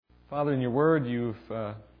Father, in your word, you've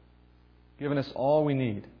given us all we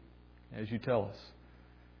need, as you tell us.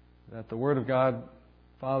 That the word of God,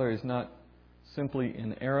 Father, is not simply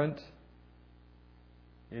inerrant.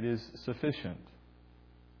 It is sufficient.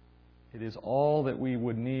 It is all that we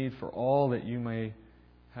would need for all that you may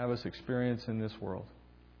have us experience in this world.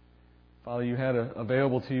 Father, you had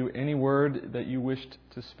available to you any word that you wished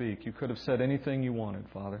to speak. You could have said anything you wanted,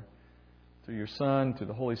 Father. Through your Son, through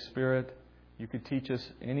the Holy Spirit, you could teach us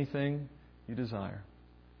anything you desire.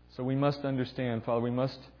 So we must understand, Father, we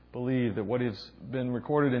must believe that what has been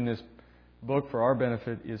recorded in this book for our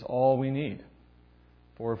benefit is all we need.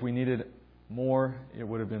 For if we needed more, it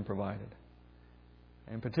would have been provided.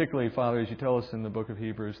 And particularly, Father, as you tell us in the book of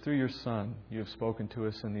Hebrews, through your Son, you have spoken to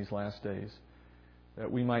us in these last days,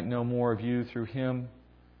 that we might know more of you through Him,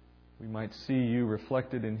 we might see you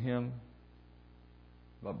reflected in Him,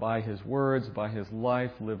 but by His words, by His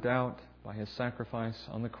life lived out, by His sacrifice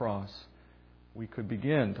on the cross, we could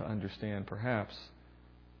begin to understand, perhaps,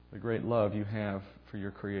 the great love you have for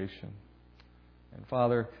your creation. And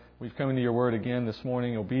Father, we've come into your word again this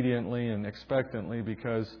morning obediently and expectantly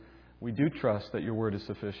because we do trust that your word is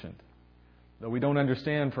sufficient. Though we don't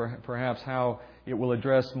understand perhaps how it will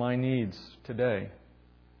address my needs today,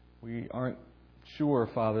 we aren't sure,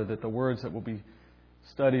 Father, that the words that will be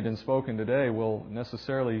studied and spoken today will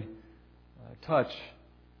necessarily touch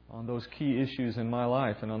on those key issues in my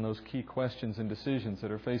life and on those key questions and decisions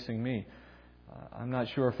that are facing me. I'm not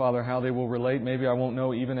sure, Father, how they will relate. Maybe I won't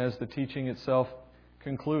know even as the teaching itself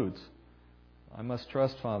concludes. I must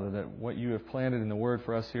trust, Father, that what you have planted in the Word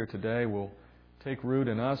for us here today will take root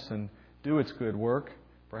in us and do its good work,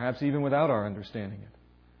 perhaps even without our understanding it.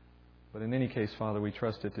 But in any case, Father, we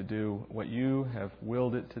trust it to do what you have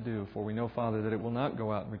willed it to do, for we know, Father, that it will not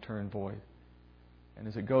go out and return void. And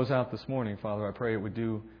as it goes out this morning, Father, I pray it would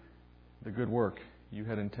do the good work you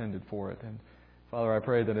had intended for it. And Father, I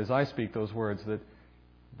pray that as I speak those words, that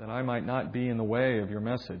I might not be in the way of your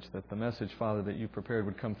message, that the message, Father, that you prepared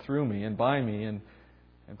would come through me and by me, and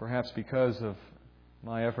perhaps because of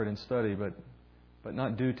my effort and study, but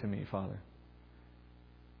not due to me, Father.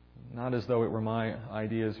 Not as though it were my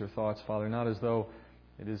ideas or thoughts, Father, not as though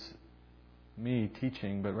it is me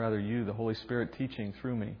teaching, but rather you, the Holy Spirit, teaching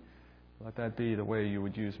through me. Let that be the way you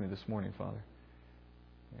would use me this morning, Father.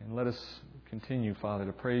 And let us continue, Father,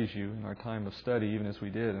 to praise you in our time of study, even as we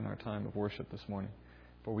did in our time of worship this morning.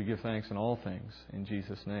 For we give thanks in all things. In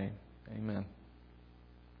Jesus' name, amen.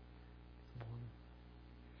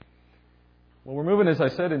 Well, we're moving, as I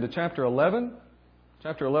said, into chapter 11.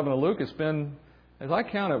 Chapter 11 of Luke. It's been, as I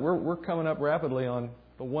count it, we're coming up rapidly on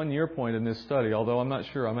the 1 year point in this study, although I'm not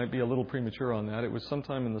sure. I might be a little premature on that. It was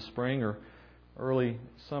sometime in the spring or early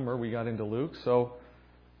summer we got into Luke. So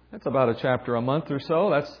that's about a chapter a month or so.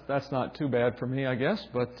 That's not too bad for me, I guess.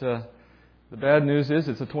 But the bad news is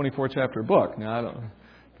it's a 24-chapter book. Now,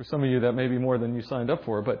 for some of you, that may be more than you signed up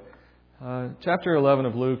for. But chapter 11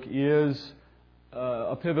 of Luke is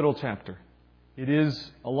a pivotal chapter. It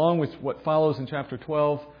is, along with what follows in chapter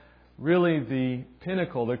 12, really the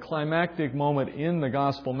pinnacle, the climactic moment in the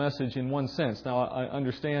gospel message in one sense. Now, I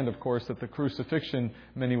understand, of course, that the crucifixion,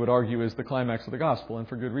 many would argue, is the climax of the gospel, and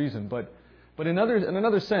for good reason. But in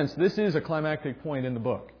another sense, this is a climactic point in the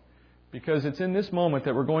book, because it's in this moment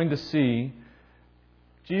that we're going to see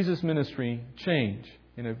Jesus' ministry change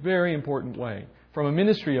in a very important way. From a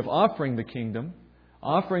ministry of offering the kingdom,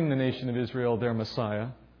 offering the nation of Israel their Messiah,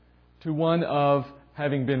 to one of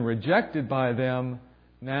having been rejected by them,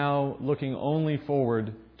 now looking only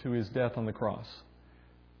forward to His death on the cross.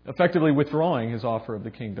 Effectively withdrawing His offer of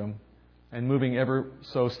the kingdom and moving ever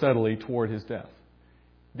so steadily toward His death.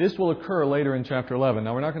 This will occur later in chapter 11.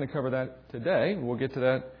 Now, we're not going to cover that today. We'll get to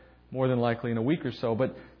that more than likely in a week or so.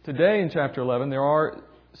 But today in chapter 11, there are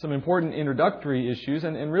some important introductory issues,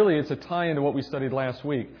 and really it's a tie into what we studied last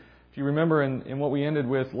week. If you remember in what we ended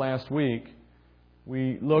with last week,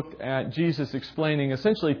 we looked at Jesus explaining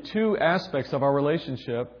essentially two aspects of our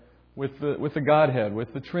relationship with the Godhead,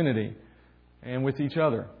 with the Trinity, and with each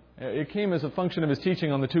other. It came as a function of His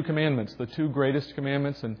teaching on the two commandments, the two greatest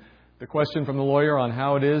commandments, and the question from the lawyer on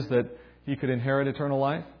how it is that he could inherit eternal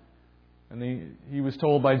life. And he was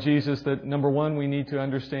told by Jesus that, number one, we need to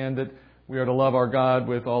understand that we are to love our God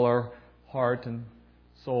with all our heart and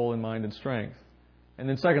soul and mind and strength. And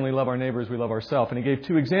then secondly, love our neighbor as we love ourselves. And He gave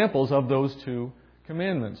two examples of those two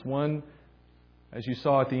commandments. One, as you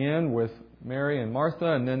saw at the end, with Mary and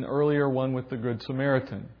Martha, and then earlier one with the Good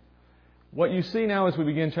Samaritan. What you see now as we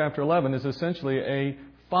begin chapter 11 is essentially a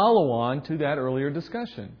follow-on to that earlier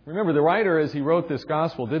discussion. Remember, the writer, as he wrote this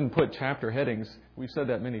gospel, didn't put chapter headings. We've said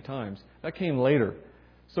that many times. That came later.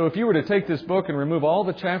 So if you were to take this book and remove all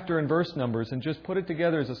the chapter and verse numbers and just put it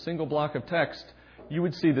together as a single block of text, you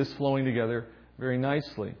would see this flowing together very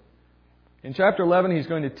nicely. In chapter 11, He's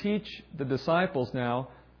going to teach the disciples now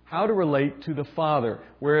how to relate to the Father.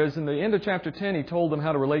 Whereas in the end of chapter 10, He told them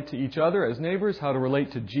how to relate to each other as neighbors, how to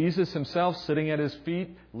relate to Jesus Himself sitting at His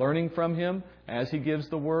feet, learning from Him as He gives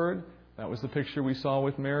the Word. That was the picture we saw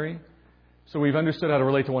with Mary. So we've understood how to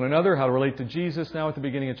relate to one another, how to relate to Jesus. Now at the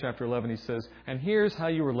beginning of chapter 11, He says, and here's how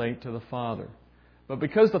you relate to the Father. But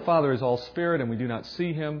because the Father is all Spirit and we do not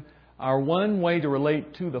see Him, our one way to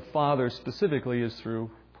relate to the Father specifically is through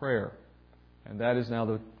prayer. And that is now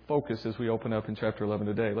the focus as we open up in chapter 11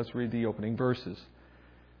 today. Let's read the opening verses.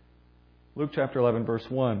 Luke chapter 11, verse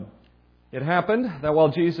 1. It happened that while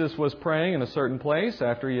Jesus was praying in a certain place,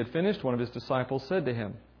 after He had finished, one of His disciples said to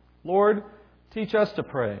Him, Lord, teach us to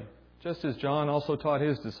pray, just as John also taught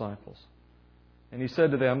his disciples. And He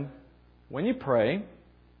said to them, when you pray,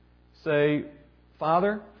 say,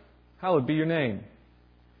 Father, hallowed be your name.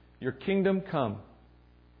 Your kingdom come.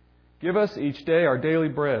 Give us each day our daily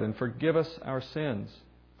bread, and forgive us our sins,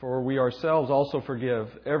 for we ourselves also forgive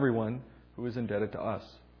everyone who is indebted to us.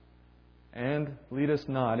 And lead us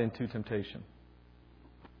not into temptation.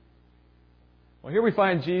 Well, here we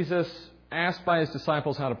find Jesus asked by His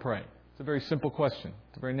disciples how to pray. It's a very simple question.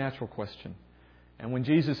 It's a very natural question. And when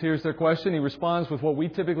Jesus hears their question, He responds with what we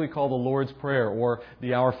typically call the Lord's Prayer, or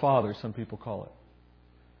the Our Father, some people call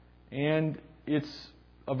it. And it's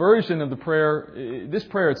a version of the prayer. This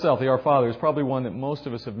prayer itself, the Our Father, is probably one that most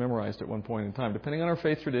of us have memorized at one point in time, depending on our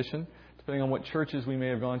faith tradition, depending on what churches we may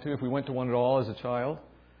have gone to, if we went to one at all as a child.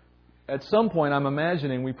 At some point, I'm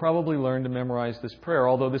imagining we probably learned to memorize this prayer,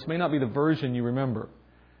 although this may not be the version you remember.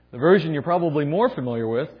 The version you're probably more familiar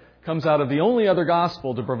with comes out of the only other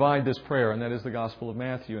gospel to provide this prayer, and that is the Gospel of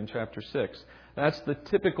Matthew in chapter 6. That's the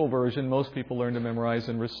typical version most people learn to memorize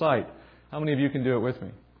and recite. How many of you can do it with me?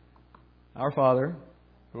 Our Father,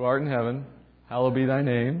 who art in heaven, hallowed be Thy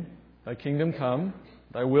name. Thy kingdom come,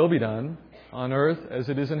 Thy will be done, on earth as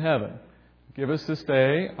it is in heaven. Give us this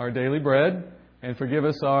day our daily bread, and forgive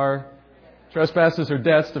us our trespasses or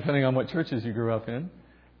debts, depending on what churches you grew up in.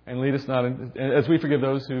 And lead us not as we forgive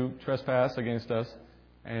those who trespass against us.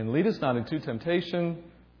 And lead us not into temptation,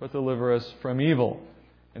 but deliver us from evil.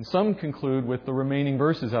 And some conclude with the remaining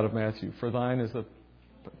verses out of Matthew. For Thine is the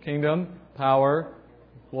kingdom, power,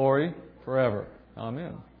 glory, forever.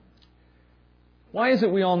 Amen. Why is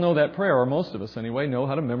it we all know that prayer, or most of us anyway, know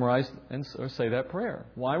how to memorize or say that prayer?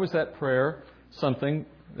 Why was that prayer something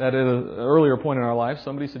that at an earlier point in our life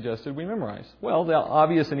somebody suggested we memorize? Well, the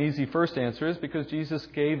obvious and easy first answer is because Jesus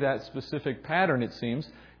gave that specific pattern, it seems.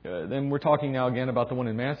 Then we're talking now again about the one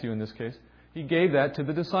in Matthew in this case. He gave that to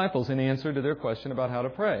the disciples in answer to their question about how to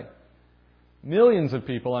pray. Millions of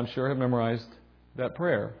people, I'm sure, have memorized that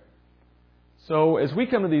prayer. So as we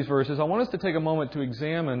come to these verses, I want us to take a moment to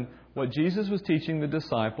examine what Jesus was teaching the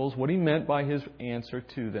disciples, what He meant by His answer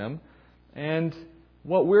to them, and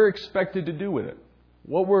what we're expected to do with it.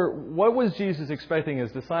 What was Jesus expecting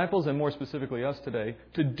His disciples, and more specifically us today,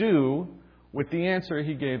 to do with the answer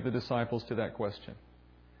He gave the disciples to that question?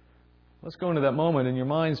 Let's go into that moment in your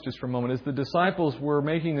minds just for a moment. As the disciples were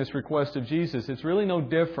making this request of Jesus, it's really no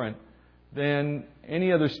different than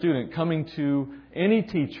any other student coming to any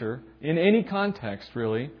teacher in any context,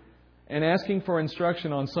 really, and asking for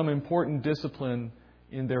instruction on some important discipline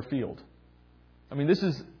in their field. I mean, this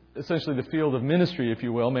is essentially the field of ministry, if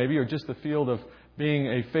you will, maybe, or just the field of being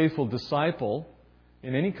a faithful disciple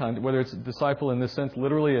in any kind, whether it's a disciple in this sense,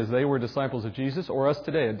 literally as they were disciples of Jesus, or us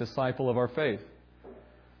today, a disciple of our faith.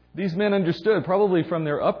 These men understood, probably from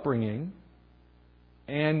their upbringing,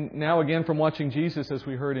 and now again from watching Jesus as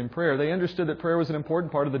we heard in prayer, they understood that prayer was an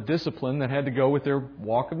important part of the discipline that had to go with their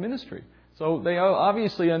walk of ministry. So they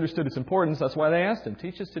obviously understood its importance. That's why they asked Him,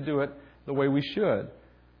 teach us to do it the way we should.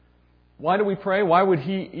 Why do we pray? Why would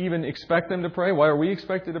He even expect them to pray? Why are we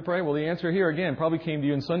expected to pray? Well, the answer here, again, probably came to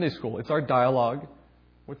you in Sunday school. It's our dialogue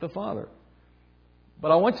with the Father. But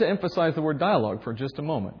I want to emphasize the word dialogue for just a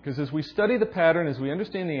moment, because as we study the pattern, as we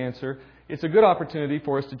understand the answer, it's a good opportunity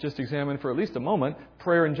for us to just examine for at least a moment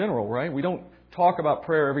prayer in general, right? We don't talk about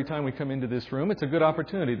prayer every time we come into this room. It's a good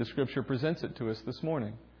opportunity. The Scripture presents it to us this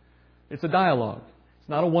morning. It's a dialogue. It's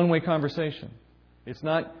not a one-way conversation. It's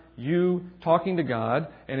not you talking to God,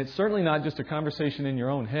 and it's certainly not just a conversation in your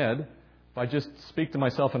own head. If I just speak to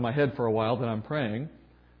myself in my head for a while, then I'm praying.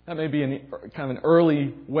 That may be kind of an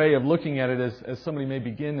early way of looking at it as somebody may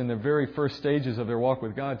begin in the very first stages of their walk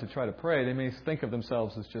with God to try to pray. They may think of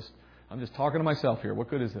themselves as I'm just talking to myself here. What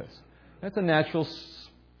good is this? That's a natural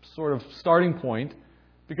sort of starting point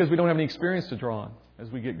because we don't have any experience to draw on as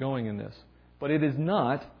we get going in this. But it is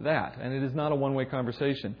not that, and it is not a one-way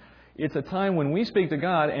conversation. It's a time when we speak to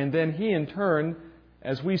God, and then He in turn,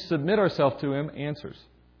 as we submit ourselves to Him, answers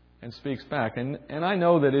and speaks back. And I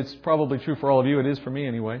know that it's probably true for all of you, it is for me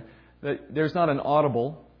anyway, that there's not an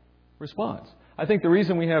audible response. I think the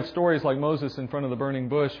reason we have stories like Moses in front of the burning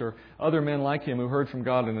bush or other men like him who heard from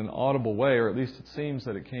God in an audible way, or at least it seems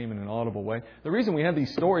that it came in an audible way, the reason we have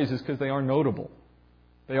these stories is because they are notable.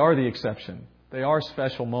 They are the exception. They are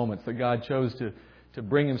special moments that God chose to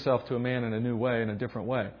bring Himself to a man in a new way, in a different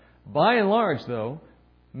way. By and large, though,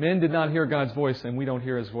 men did not hear God's voice, and we don't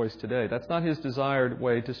hear His voice today. That's not His desired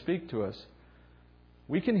way to speak to us.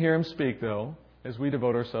 We can hear Him speak, though, as we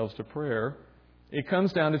devote ourselves to prayer. It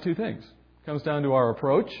comes down to two things. It comes down to our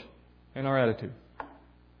approach and our attitude.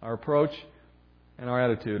 Our approach and our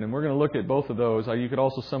attitude. And we're going to look at both of those. You could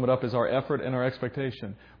also sum it up as our effort and our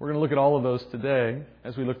expectation. We're going to look at all of those today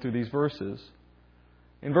as we look through these verses.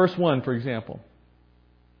 In verse 1, for example,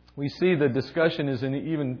 we see the discussion is in the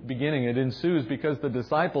even beginning. It ensues because the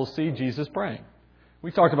disciples see Jesus praying.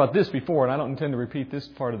 We talked about this before, and I don't intend to repeat this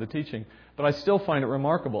part of the teaching, but I still find it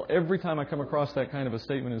remarkable every time I come across that kind of a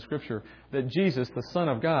statement in Scripture that Jesus, the Son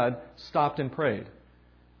of God, stopped and prayed.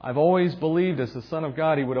 I've always believed as the Son of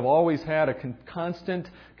God, He would have always had a constant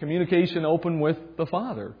communication open with the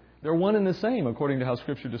Father. They're one and the same, according to how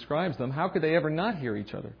Scripture describes them. How could they ever not hear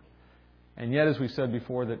each other? And yet, as we said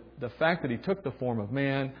before, that the fact that He took the form of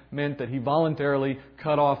man meant that He voluntarily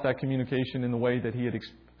cut off that communication in the way that He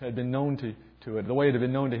had been known to it, the way it had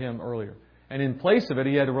been known to Him earlier. And in place of it,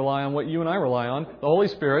 He had to rely on what you and I rely on, the Holy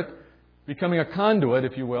Spirit, becoming a conduit,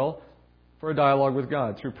 if you will, for a dialogue with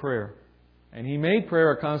God through prayer. And He made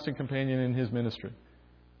prayer a constant companion in His ministry.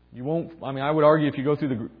 I would argue if you go through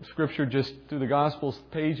the Scripture, just through the Gospels,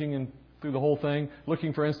 paging and through the whole thing,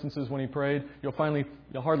 looking for instances when He prayed, you'll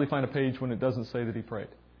hardly find a page when it doesn't say that He prayed.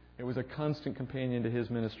 It was a constant companion to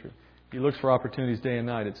His ministry. He looks for opportunities day and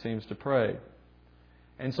night, it seems, to pray.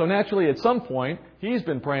 And so naturally, at some point, He's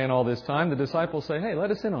been praying all this time. The disciples say, hey,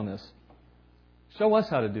 let us in on this. Show us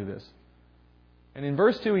how to do this. And in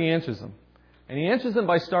verse 2, He answers them. And He answers them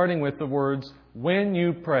by starting with the words, when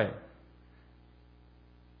you pray.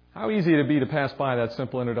 How easy it'd be to pass by that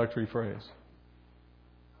simple introductory phrase.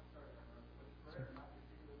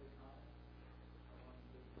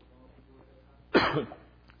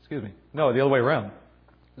 Excuse me. No, the other way around.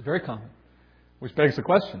 It's very common. Which begs the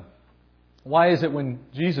question. Why is it when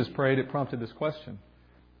Jesus prayed, it prompted this question?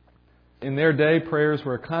 In their day, prayers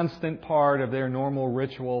were a constant part of their normal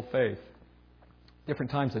ritual faith.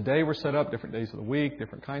 Different times of day were set up, different days of the week,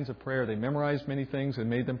 different kinds of prayer. They memorized many things and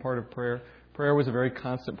made them part of prayer. Prayer was a very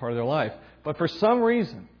constant part of their life. But for some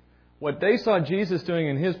reason, what they saw Jesus doing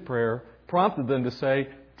in His prayer prompted them to say,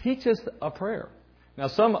 teach us a prayer. Now,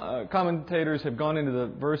 some commentators have gone into the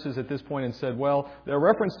verses at this point and said, well, their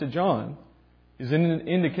reference to John is an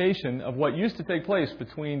indication of what used to take place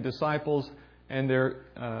between disciples and their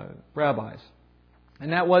rabbis.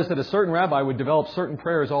 And that was that a certain rabbi would develop certain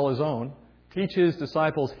prayers all his own, teach his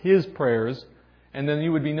disciples his prayers, and then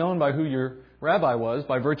you would be known by who your rabbi was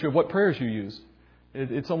by virtue of what prayers you used.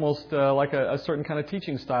 It's almost like a certain kind of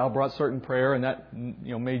teaching style brought certain prayer, and that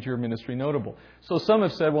made your ministry notable. So some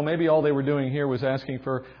have said, well, maybe all they were doing here was asking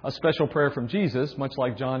for a special prayer from Jesus, much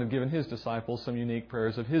like John had given his disciples some unique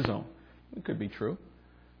prayers of his own. It could be true.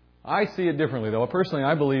 I see it differently, though. Personally,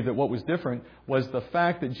 I believe that what was different was the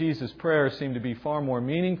fact that Jesus' prayers seemed to be far more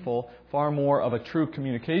meaningful, far more of a true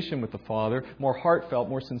communication with the Father, more heartfelt,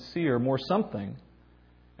 more sincere, more something.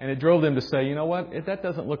 And it drove them to say, you know what, that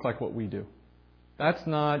doesn't look like what we do. That's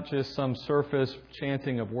not just some surface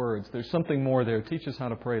chanting of words. There's something more there. Teach us how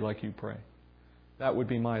to pray like you pray. That would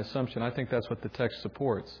be my assumption. I think that's what the text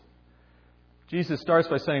supports. Jesus starts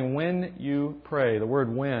by saying, when you pray. The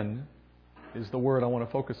word when is the word I want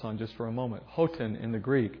to focus on just for a moment. Hoten in the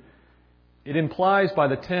Greek. It implies by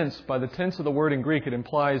the tense of the word in Greek, it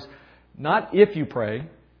implies not if you pray,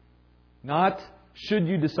 not should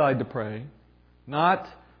you decide to pray, not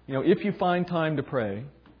if you find time to pray.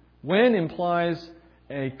 When implies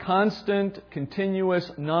a constant,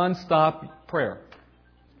 continuous, non-stop prayer.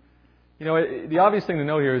 The obvious thing to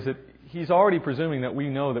note here is that he's already presuming that we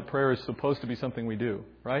know that prayer is supposed to be something we do,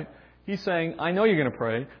 right? He's saying, I know you're going to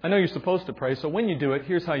pray. I know you're supposed to pray. So when you do it,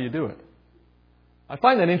 here's how you do it. I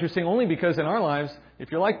find that interesting only because in our lives,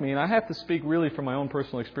 if you're like me, and I have to speak really from my own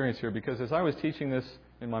personal experience here, because as I was teaching this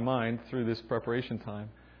in my mind through this preparation time,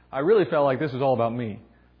 I really felt like this was all about me.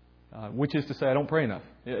 Which is to say, I don't pray enough.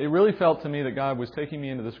 It really felt to me that God was taking me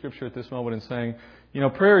into the Scripture at this moment and saying,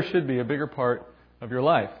 prayer should be a bigger part of your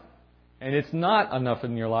life. And it's not enough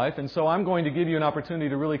in your life. And so I'm going to give you an opportunity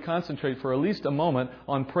to really concentrate for at least a moment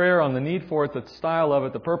on prayer, on the need for it, the style of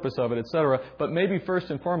it, the purpose of it, etc. But maybe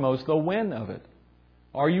first and foremost, the when of it.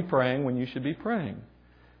 Are you praying when you should be praying?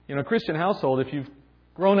 In a Christian household, if you've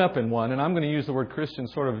grown up in one, and I'm going to use the word Christian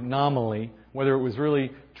sort of nominally, whether it was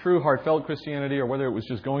really true heartfelt Christianity or whether it was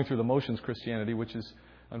just going through the motions Christianity, which is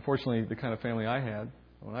unfortunately the kind of family I had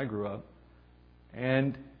when I grew up.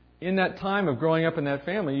 And in that time of growing up in that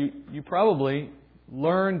family, you probably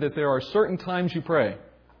learned that there are certain times you pray.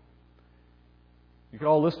 You could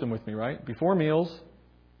all list them with me, right? Before meals,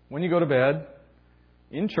 when you go to bed,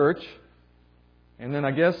 in church, and then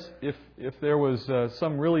I guess if there was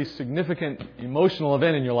some really significant emotional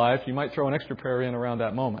event in your life, you might throw an extra prayer in around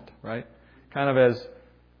that moment, right? Kind of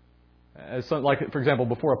as some, like, for example,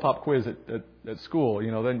 before a pop quiz at school,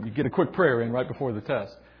 then you get a quick prayer in right before the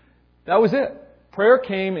test. That was it. Prayer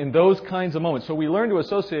came in those kinds of moments. So we learned to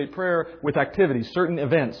associate prayer with activities, certain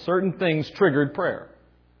events, certain things triggered prayer.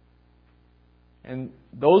 And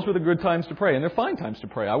those were the good times to pray. And they're fine times to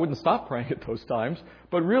pray. I wouldn't stop praying at those times.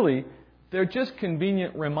 But really, they're just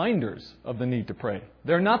convenient reminders of the need to pray.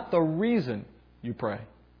 They're not the reason you pray.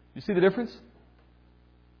 You see the difference?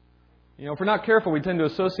 If we're not careful, we tend to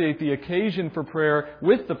associate the occasion for prayer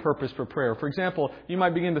with the purpose for prayer. For example, you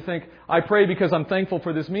might begin to think, I pray because I'm thankful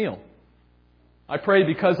for this meal. I pray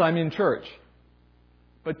because I'm in church.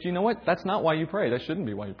 But you know what? That's not why you pray. That shouldn't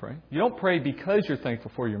be why you pray. You don't pray because you're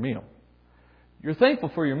thankful for your meal. You're thankful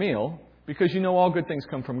for your meal because you know all good things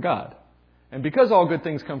come from God. And because all good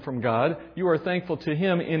things come from God, you are thankful to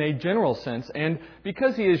Him in a general sense. And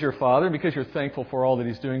because He is your Father, because you're thankful for all that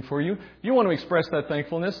He's doing for you, you want to express that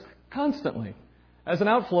thankfulness constantly as an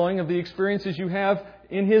outflowing of the experiences you have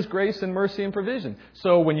in His grace and mercy and provision.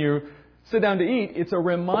 So when you sit down to eat, it's a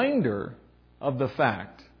reminder of the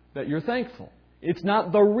fact that you're thankful. It's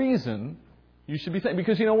not the reason you should be thankful.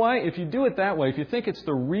 Because you know why? If you do it that way, if you think it's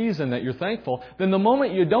the reason that you're thankful, then the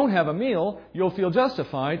moment you don't have a meal, you'll feel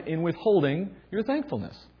justified in withholding your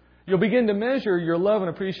thankfulness. You'll begin to measure your love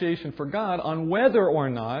and appreciation for God on whether or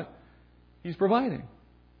not He's providing.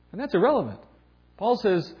 And that's irrelevant. Paul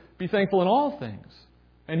says, be thankful in all things.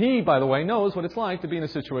 And he, by the way, knows what it's like to be in a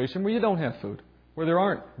situation where you don't have food, where there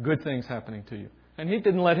aren't good things happening to you. And He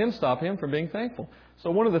didn't let him stop him from being thankful.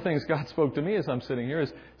 So one of the things God spoke to me as I'm sitting here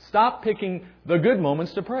is stop picking the good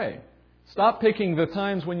moments to pray. Stop picking the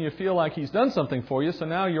times when you feel like He's done something for you, so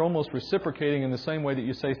now you're almost reciprocating in the same way that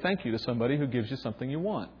you say thank you to somebody who gives you something you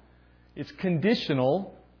want. It's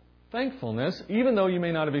conditional thankfulness, even though you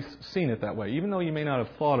may not have seen it that way, even though you may not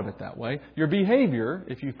have thought of it that way. Your behavior,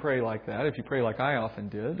 if you pray like that, if you pray like I often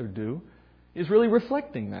did or do, is really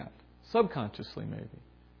reflecting that, subconsciously maybe.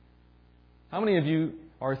 How many of you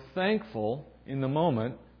are thankful in the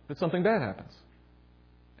moment that something bad happens?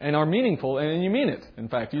 And are meaningful, and you mean it. In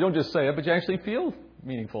fact, you don't just say it, but you actually feel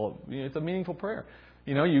meaningful. It's a meaningful prayer.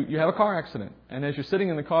 You have a car accident, and as you're sitting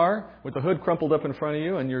in the car with the hood crumpled up in front of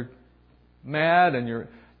you, and you're mad, and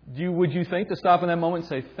would you think to stop in that moment and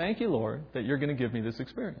say, thank you, Lord, that you're going to give me this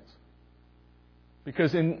experience?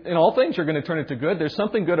 Because in all things, you're going to turn it to good. There's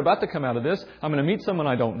something good about to come out of this. I'm going to meet someone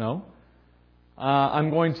I don't know. I'm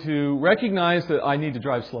going to recognize that I need to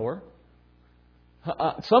drive slower.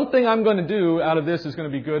 Something I'm going to do out of this is going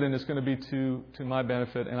to be good, and it's going to be to my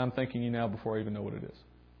benefit, and I'm thanking you now before I even know what it is.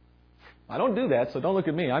 I don't do that, so don't look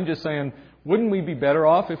at me. I'm just saying, wouldn't we be better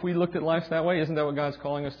off if we looked at life that way? Isn't that what God's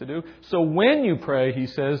calling us to do? So when you pray, He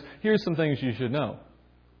says, here's some things you should know.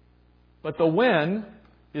 But the when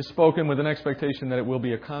is spoken with an expectation that it will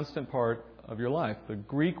be a constant part of your life. The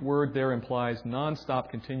Greek word there implies non-stop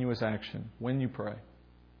continuous action when you pray.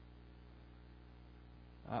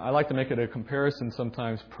 I like to make it a comparison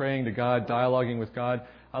sometimes, praying to God, dialoguing with God.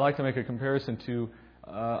 I like to make a comparison to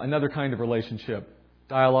another kind of relationship,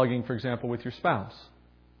 dialoguing, for example, with your spouse.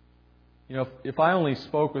 If I only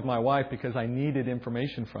spoke with my wife because I needed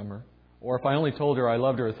information from her, or if I only told her I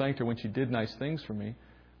loved her or thanked her when she did nice things for me,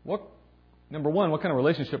 number one, what kind of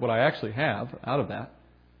relationship would I actually have out of that?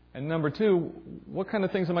 And number two, what kind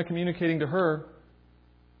of things am I communicating to her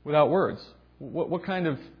without words? What kind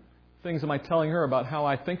of things am I telling her about how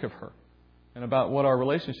I think of her and about what our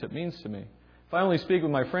relationship means to me? If I only speak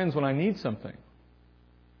with my friends when I need something.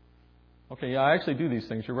 Okay, yeah, I actually do these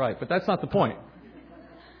things, you're right. But that's not the point.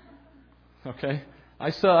 Okay?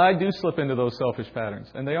 I do slip into those selfish patterns.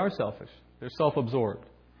 And they are selfish. They're self-absorbed.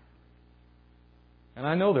 And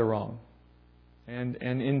I know they're wrong. And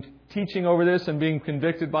in teaching over this and being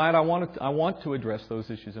convicted by it, I want to address those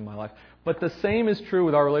issues in my life. But the same is true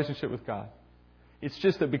with our relationship with God. It's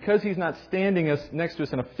just that because He's not standing next to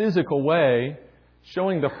us in a physical way,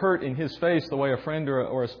 showing the hurt in His face the way a friend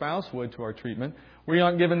or a spouse would to our treatment, we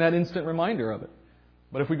aren't given that instant reminder of it.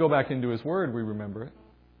 But if we go back into His Word, we remember it.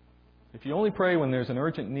 If you only pray when there's an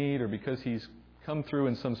urgent need or because He's come through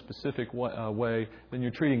in some specific way, then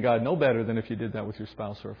you're treating God no better than if you did that with your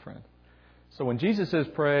spouse or a friend. So when Jesus says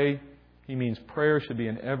pray, He means prayer should be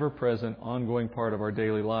an ever-present, ongoing part of our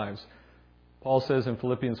daily lives. Paul says in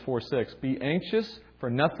Philippians 4:6, "Be anxious for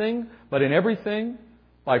nothing, but in everything,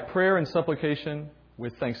 by prayer and supplication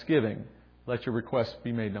with thanksgiving, let your requests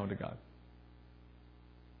be made known to God."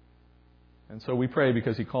 And so we pray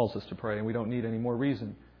because He calls us to pray, and we don't need any more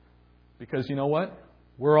reason. Because you know what?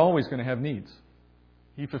 We're always going to have needs.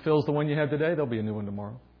 He fulfills the one you have today, there'll be a new one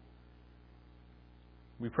tomorrow.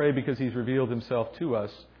 We pray because He's revealed Himself to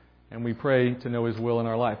us, and we pray to know His will in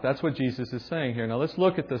our life. That's what Jesus is saying here. Now let's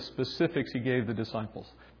look at the specifics He gave the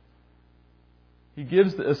disciples. He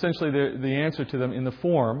gives essentially the answer to them in the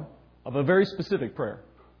form of a very specific prayer.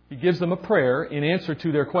 He gives them a prayer in answer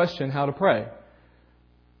to their question, how to pray.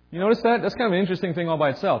 You notice that? That's kind of an interesting thing all by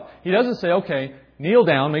itself. He doesn't say, okay, kneel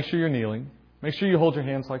down, make sure you're kneeling. Make sure you hold your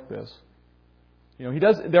hands like this. He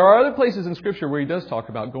does. There are other places in Scripture where He does talk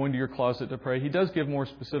about going to your closet to pray. He does give more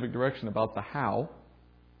specific direction about the how.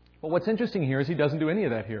 But what's interesting here is He doesn't do any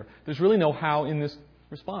of that here. There's really no how in this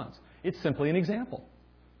response. It's simply an example.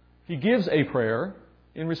 He gives a prayer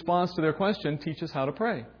in response to their question, teach us how to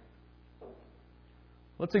pray.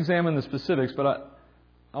 Let's examine the specifics, but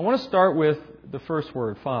I want to start with the first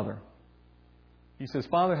word, Father. He says,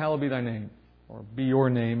 Father, hallowed be Thy name, or be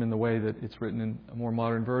your name in the way that it's written in a more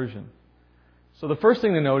modern version. So the first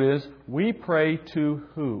thing to note is, we pray to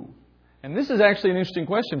who? And this is actually an interesting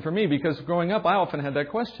question for me, because growing up I often had that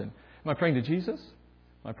question. Am I praying to Jesus?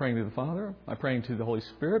 Am I praying to the Father? Am I praying to the Holy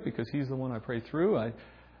Spirit because He's the one I pray through?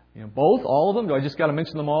 Both, all of them? Do I just got to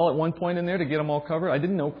mention them all at one point in there to get them all covered? I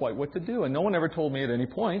didn't know quite what to do, and no one ever told me at any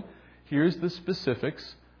point, here's the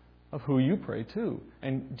specifics of who you pray to.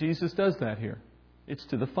 And Jesus does that here. It's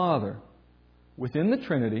to the Father. Within the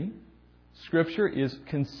Trinity, Scripture is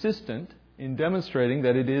consistent in demonstrating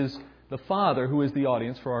that it is the Father who is the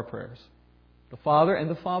audience for our prayers. The Father and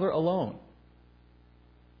the Father alone.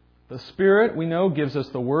 The Spirit, we know, gives us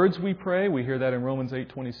the words we pray. We hear that in Romans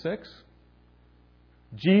 8:26.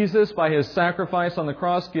 Jesus, by His sacrifice on the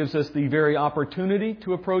cross, gives us the very opportunity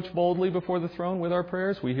to approach boldly before the throne with our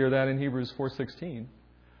prayers. We hear that in Hebrews 4:16.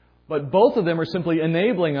 But both of them are simply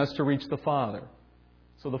enabling us to reach the Father.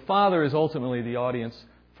 So the Father is ultimately the audience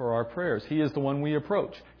for our prayers. He is the one we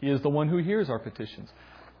approach. He is the one who hears our petitions.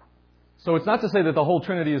 So it's not to say that the whole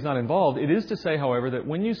Trinity is not involved. It is to say, however, that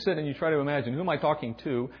when you sit and you try to imagine, who am I talking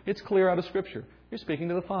to? It's clear out of Scripture. You're speaking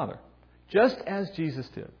to the Father. Just as Jesus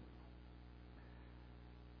did.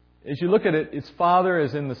 As you look at it, it's Father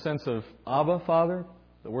as in the sense of Abba, Father.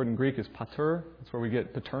 The word in Greek is pater. That's where we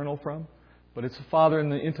get paternal from. But it's a Father in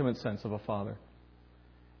the intimate sense of a father.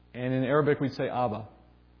 And in Arabic we'd say Abba.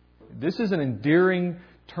 This is an endearing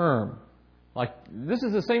term. This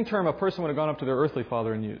is the same term a person would have gone up to their earthly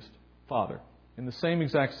father and used. Father. In the same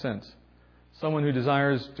exact sense. Someone who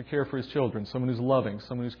desires to care for his children. Someone who's loving.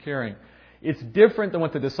 Someone who's caring. It's different than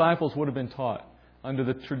what the disciples would have been taught. Under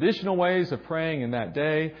the traditional ways of praying in that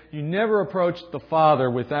day, you never approached the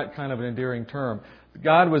Father with that kind of an endearing term.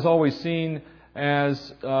 God was always seen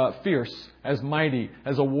as fierce, as mighty,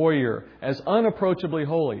 as a warrior, as unapproachably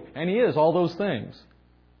holy. And He is all those things.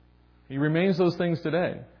 He remains those things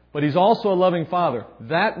today. But He's also a loving Father.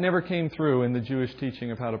 That never came through in the Jewish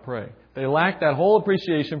teaching of how to pray. They lacked that whole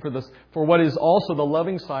appreciation for what is also the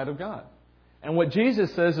loving side of God. And what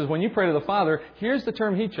Jesus says is when you pray to the Father, here's the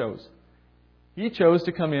term He chose. He chose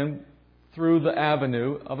to come in through the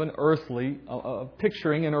avenue of an earthly,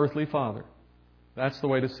 picturing an earthly Father. That's the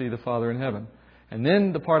way to see the Father in heaven. And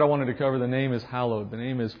then the part I wanted to cover, the name is hallowed. The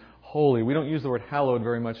name is holy. We don't use the word hallowed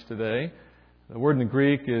very much today. The word in the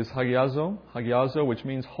Greek is hagiazo, which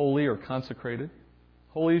means holy or consecrated.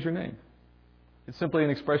 Holy is your name. It's simply an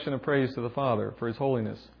expression of praise to the Father for His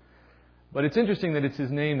holiness. But it's interesting that it's His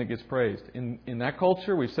name that gets praised. In that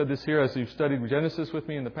culture, we've said this here as you've studied Genesis with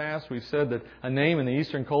me in the past, we've said that a name in the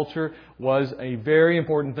Eastern culture was a very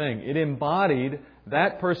important thing. It embodied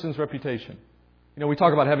that person's reputation. We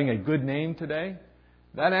talk about having a good name today.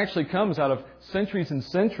 That actually comes out of centuries and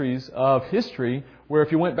centuries of history where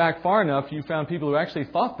if you went back far enough, you found people who actually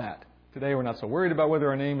thought that. Today we're not so worried about whether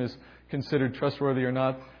our name is considered trustworthy or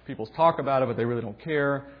not. People talk about it, but they really don't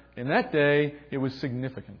care. In that day, it was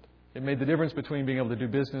significant. It made the difference between being able to do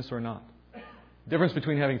business or not. The difference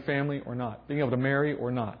between having family or not. Being able to marry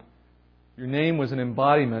or not. Your name was an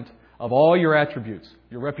embodiment of all your attributes,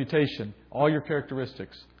 your reputation, all your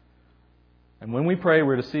characteristics. And when we pray,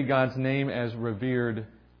 we're to see God's name as revered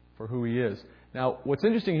for who He is. Now, what's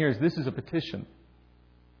interesting here is this is a petition.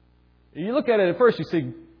 You look at it at first, you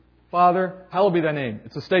see, Father, hallowed be Thy name.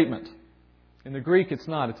 It's a statement. In the Greek, it's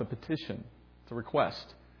not. It's a petition. It's a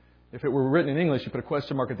request. If it were written in English, you put a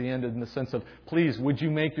question mark at the end in the sense of, please, would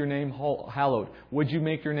you make your name hallowed? Would you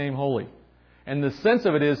make your name holy? And the sense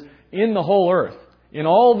of it is, in the whole earth, in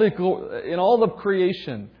all the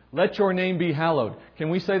creation, let your name be hallowed. Can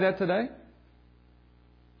we say that today?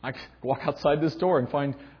 I walk outside this door and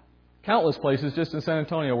find countless places just in San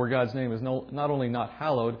Antonio where God's name is not only not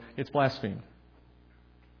hallowed, it's blasphemed.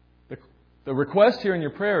 The request here in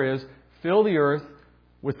your prayer is, fill the earth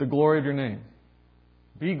with the glory of your name.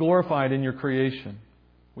 Be glorified in your creation.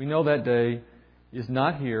 We know that day is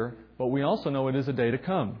not here, but we also know it is a day to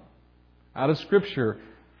come. Out of Scripture,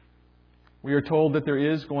 we are told that there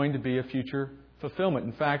is going to be a future fulfillment.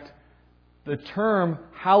 In fact, the term,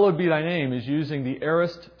 hallowed be Thy name, is using the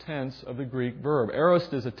aorist tense of the Greek verb.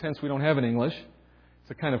 Aorist is a tense we don't have in English.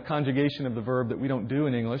 It's a kind of conjugation of the verb that we don't do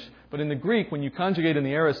in English. But in the Greek, when you conjugate in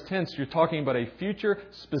the aorist tense, you're talking about a future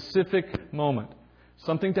specific moment.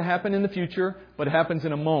 Something to happen in the future, but it happens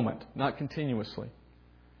in a moment, not continuously.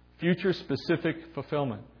 Future specific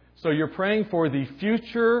fulfillment. So you're praying for the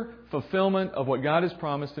future fulfillment of what God has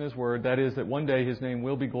promised in His Word. That is, that one day His name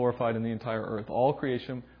will be glorified in the entire earth. All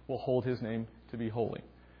creation will hold His name to be holy.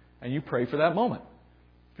 And you pray for that moment.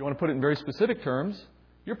 If you want to put it in very specific terms,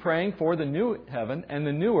 you're praying for the new heaven and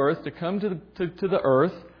the new earth to come to the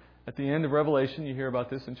earth. At the end of Revelation, you hear about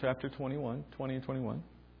this in chapter 20 and 21.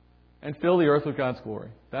 And fill the earth with God's glory.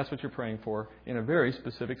 That's what you're praying for in a very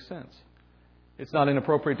specific sense. It's not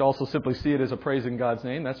inappropriate to also simply see it as a praise in God's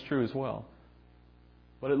name. That's true as well.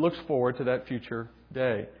 But it looks forward to that future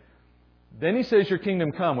day. Then He says, your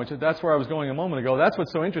kingdom come, that's where I was going a moment ago. That's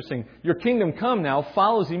what's so interesting. Your kingdom come now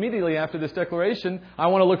follows immediately after this declaration. I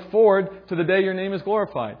want to look forward to the day your name is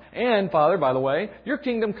glorified. And, Father, by the way, your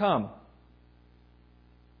kingdom come.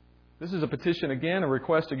 This is a petition again, a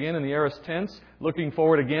request again in the aorist tense, looking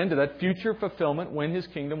forward again to that future fulfillment when His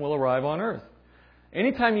kingdom will arrive on earth.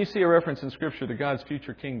 Anytime you see a reference in Scripture to God's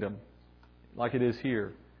future kingdom, like it is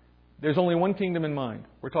here, there's only one kingdom in mind.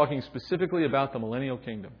 We're talking specifically about the millennial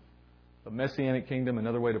kingdom, the Messianic kingdom,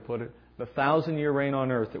 another way to put it, the 1,000-year reign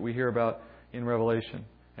on earth that we hear about in Revelation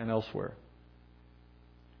and elsewhere.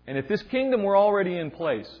 And if this kingdom were already in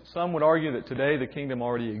place, some would argue that today the kingdom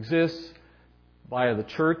already exists via the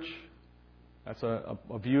church. That's a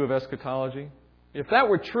view of eschatology. If that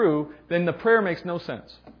were true, then the prayer makes no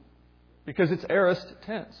sense because it's aorist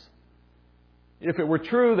tense. If it were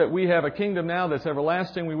true that we have a kingdom now that's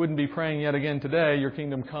everlasting, we wouldn't be praying yet again today, your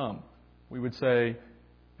kingdom come. We would say,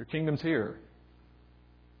 your kingdom's here.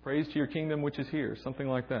 Praise to your kingdom which is here. Something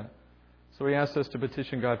like that. So He asks us to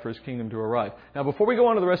petition God for His kingdom to arrive. Now, before we go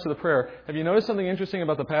on to the rest of the prayer, have you noticed something interesting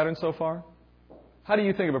about the pattern so far? How do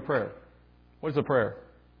you think of a prayer? What is a prayer?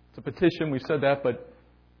 It's a petition, we've said that, but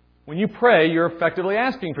when you pray, you're effectively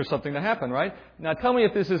asking for something to happen, right? Now tell me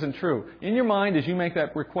if this isn't true. In your mind, as you make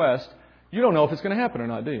that request, you don't know if it's going to happen or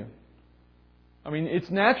not, do you? I mean, it's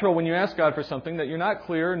natural when you ask God for something that you're not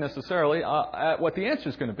clear necessarily at what the answer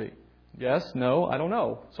is going to be. Yes, no, I don't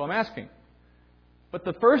know, so I'm asking. But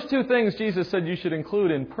the first two things Jesus said you should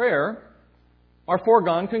include in prayer are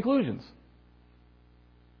foregone conclusions.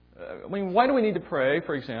 I mean, why do we need to pray,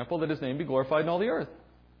 for example, that His name be glorified in all the earth?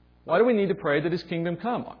 Why do we need to pray that His kingdom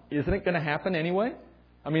come? Isn't it going to happen anyway?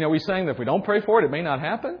 I mean, are we saying that if we don't pray for it, it may not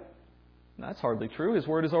happen? That's hardly true. His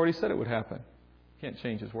Word has already said it would happen. Can't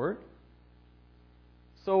change His Word.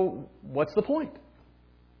 So, what's the point?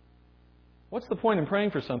 What's the point in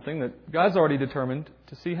praying for something that God's already determined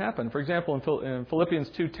to see happen? For example, in Philippians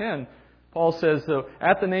 2:10, Paul says, so,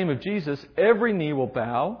 at the name of Jesus, every knee will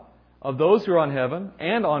bow of those who are on heaven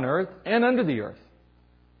and on earth and under the earth.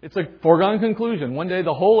 It's a foregone conclusion. One day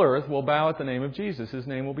the whole earth will bow at the name of Jesus. His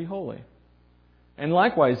name will be holy. And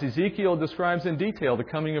likewise, Ezekiel describes in detail the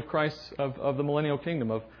coming of Christ, of the millennial kingdom,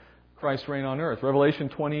 of Christ's reign on earth. Revelation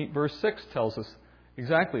 20, verse 6 tells us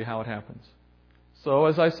exactly how it happens. So,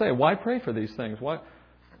 as I say, why pray for these things?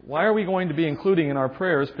 Why are we going to be including in our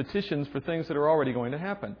prayers petitions for things that are already going to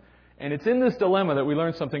happen? And it's in this dilemma that we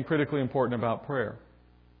learn something critically important about prayer.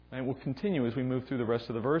 And it will continue as we move through the rest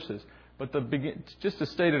of the verses. But just to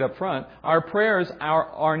state it up front, our prayers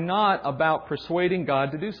are not about persuading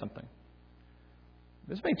God to do something.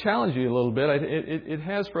 This may challenge you a little bit. It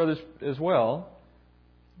has for others as well.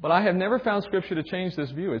 But I have never found Scripture to change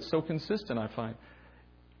this view. It's so consistent, I find.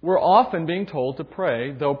 We're often being told to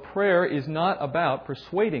pray, though prayer is not about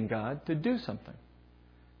persuading God to do something.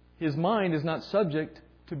 His mind is not subject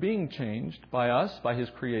to being changed by us, by His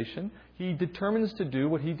creation. He determines to do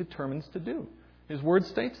what He determines to do. His Word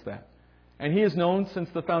states that. And He has known since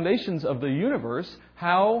the foundations of the universe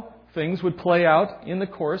how things would play out in the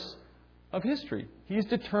course of history. He's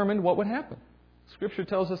determined what would happen. Scripture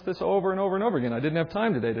tells us this over and over and over again. I didn't have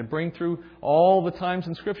time today to bring through all the times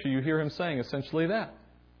in Scripture you hear Him saying essentially that.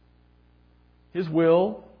 His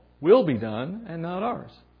will be done and not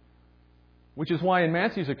ours. Which is why in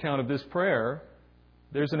Matthew's account of this prayer,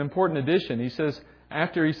 there's an important addition. He says,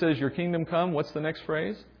 after He says, your kingdom come, what's the next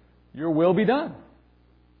phrase? Your will be done.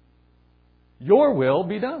 Your will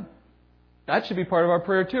be done. That should be part of our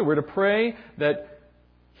prayer too. We're to pray that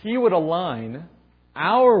He would align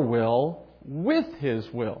our will with His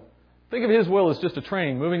will. Think of His will as just a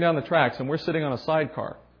train moving down the tracks and we're sitting on a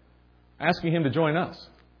sidecar asking Him to join us.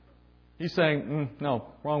 He's saying, no,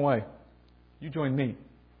 wrong way. You join me.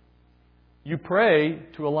 You pray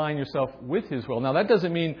to align yourself with His will. Now that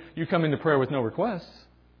doesn't mean you come into prayer with no requests.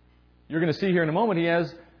 You're going to see here in a moment He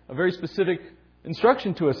has a very specific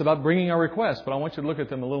instruction to us about bringing our requests, but I want you to look at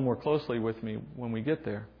them a little more closely with me when we get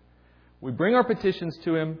there. We bring our petitions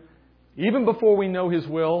to Him even before we know His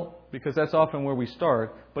will, because that's often where we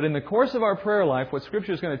start. But in the course of our prayer life, what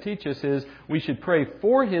Scripture is going to teach us is we should pray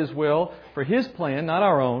for His will, for His plan, not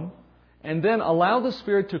our own, and then allow the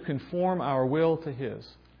Spirit to conform our will to His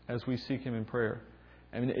as we seek Him in prayer.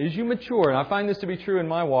 And as you mature, and I find this to be true in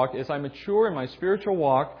my walk, as I mature in my spiritual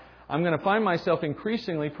walk, I'm going to find myself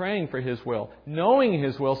increasingly praying for His will, knowing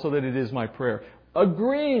His will so that it is my prayer,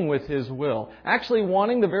 agreeing with His will, actually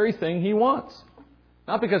wanting the very thing He wants.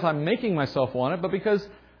 Not because I'm making myself want it, but because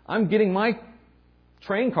I'm getting my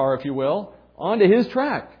train car, if you will, onto His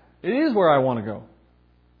track. It is where I want to go.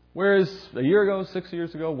 Whereas a year ago, 6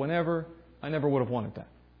 years ago, whenever, I never would have wanted that.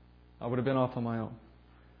 I would have been off on my own.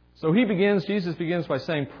 So Jesus begins by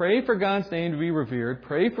saying, pray for God's name to be revered,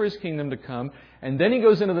 pray for His kingdom to come, and then He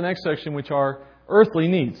goes into the next section, which are earthly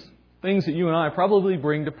needs. Things that you and I probably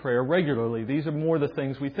bring to prayer regularly. These are more the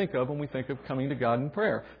things we think of when we think of coming to God in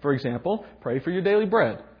prayer. For example, pray for your daily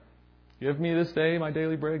bread. Give me this day my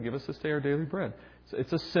daily bread. Give us this day our daily bread.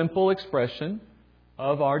 It's a simple expression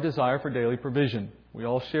of our desire for daily provision. We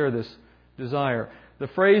all share this desire. The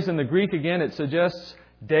phrase in the Greek, again, it suggests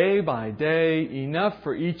day by day, enough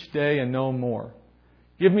for each day and no more.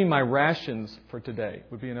 Give me my rations for today,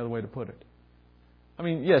 would be another way to put it. I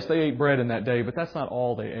mean, yes, they ate bread in that day, but that's not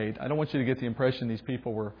all they ate. I don't want you to get the impression these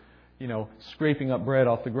people were, scraping up bread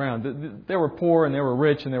off the ground. They were poor and they were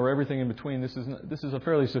rich and they were everything in between. This is a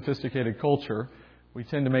fairly sophisticated culture. We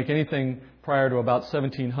tend to make anything prior to about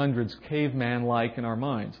 1700s caveman-like in our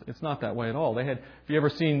minds. It's not that way at all. If you ever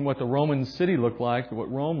seen what the Roman city looked like,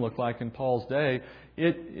 what Rome looked like in Paul's day,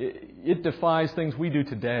 it defies things we do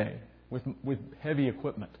today with heavy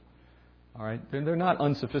equipment. All right, they're not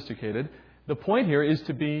unsophisticated. The point here is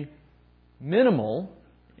to be minimal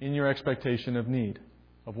in your expectation of need,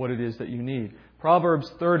 of what it is that you need. Proverbs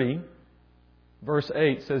 30, verse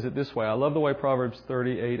 8 says it this way. I love the way Proverbs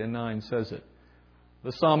 38 and 9 says it.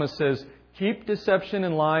 The psalmist says, keep deception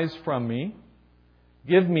and lies from me.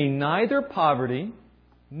 Give me neither poverty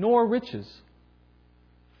nor riches.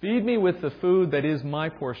 Feed me with the food that is my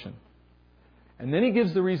portion. And then he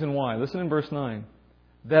gives the reason why. Listen in verse 9.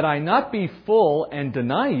 That I not be full and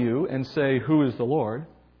deny you and say, who is the Lord?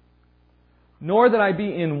 Nor that I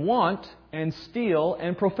be in want and steal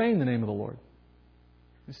and profane the name of the Lord.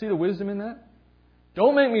 You see the wisdom in that?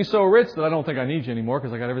 Don't make me so rich that I don't think I need you anymore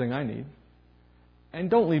because I got everything I need. And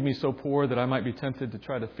don't leave me so poor that I might be tempted to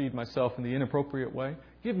try to feed myself in the inappropriate way.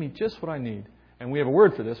 Give me just what I need. And we have a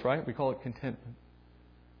word for this, right? We call it contentment.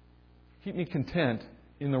 Keep me content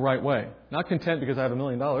in the right way. Not content because I have $1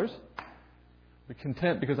 million, but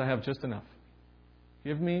content because I have just enough.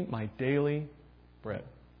 Give me my daily bread.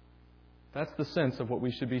 That's the sense of what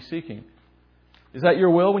we should be seeking. Is that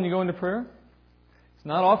your will when you go into prayer? It's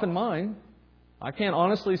not often mine. I can't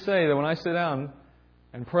honestly say that when I sit down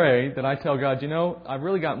and pray that I tell God, I've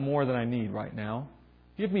really got more than I need right now.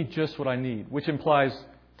 Give me just what I need, which implies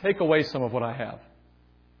take away some of what I have.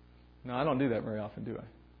 No, I don't do that very often, do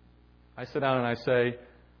I? I sit down and I say,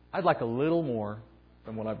 I'd like a little more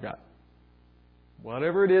than what I've got.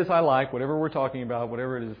 Whatever it is I like, whatever we're talking about,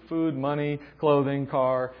 whatever it is, food, money, clothing,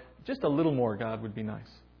 car, just a little more, God, would be nice.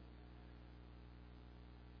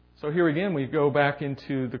 So here again, we go back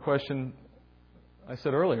into the question I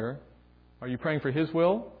said earlier. Are you praying for His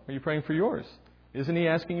will? Or are you praying for yours? Isn't He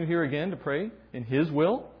asking you here again to pray in His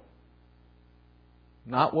will?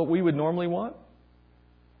 Not what we would normally want?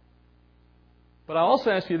 But I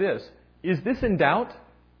also ask you this. Is this in doubt?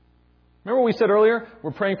 Remember what we said earlier?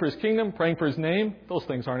 We're praying for His kingdom, praying for His name. Those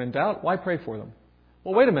things aren't in doubt. Why pray for them?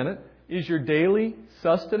 Well, wait a minute. Is your daily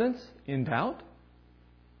sustenance in doubt?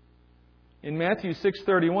 In Matthew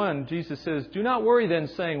 6:31, Jesus says, "Do not worry then,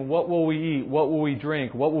 saying, what will we eat? What will we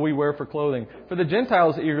drink? What will we wear for clothing? For the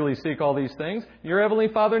Gentiles eagerly seek all these things. Your heavenly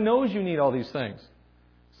Father knows you need all these things.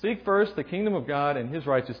 Seek first the kingdom of God and His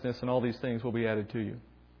righteousness, and all these things will be added to you."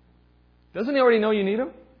 Doesn't He already know you need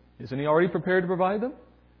them? Isn't He already prepared to provide them?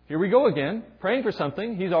 Here we go again, praying for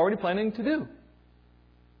something He's already planning to do.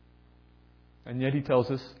 And yet He tells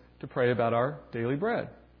us to pray about our daily bread.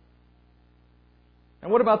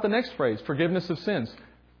 And what about the next phrase, forgiveness of sins?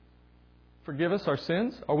 Forgive us our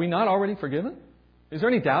sins? Are we not already forgiven? Is there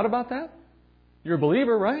any doubt about that? You're a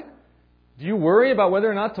believer, right? Do you worry about whether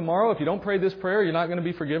or not tomorrow, if you don't pray this prayer, you're not going to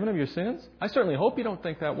be forgiven of your sins? I certainly hope you don't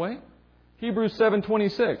think that way. Hebrews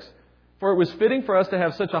 7:26. For it was fitting for us to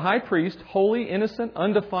have such a high priest, holy, innocent,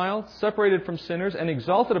 undefiled, separated from sinners, and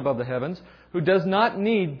exalted above the heavens, who does not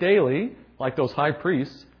need daily, like those high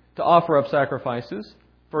priests, to offer up sacrifices,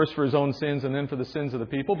 first for His own sins and then for the sins of the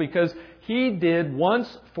people, because He did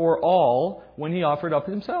once for all when He offered up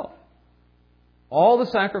Himself. All the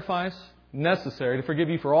sacrifice necessary to forgive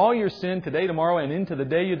you for all your sin today, tomorrow, and into the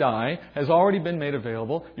day you die has already been made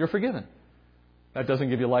available. You're forgiven. That doesn't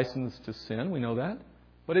give you license to sin, we know that.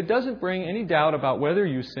 But it doesn't bring any doubt about whether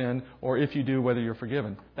you sin or if you do, whether you're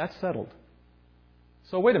forgiven. That's settled.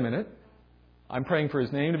 So wait a minute. I'm praying for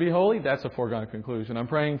His name to be holy. That's a foregone conclusion. I'm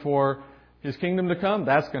praying for His kingdom to come.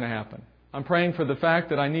 That's going to happen. I'm praying for the fact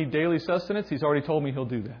that I need daily sustenance. He's already told me He'll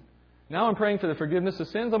do that. Now I'm praying for the forgiveness of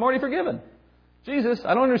sins. I'm already forgiven. Jesus,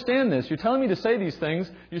 I don't understand this. You're telling me to say these things.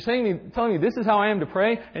 You're telling me this is how I am to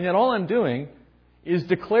pray. And yet all I'm doing is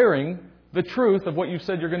declaring the truth of what you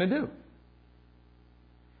said you're going to do.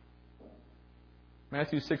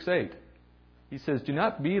 Matthew 6:8. He says, "Do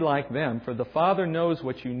not be like them, for the Father knows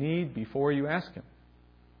what you need before you ask Him."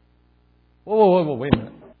 Whoa, wait a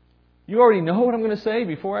minute. You already know what I'm going to say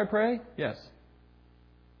before I pray? Yes.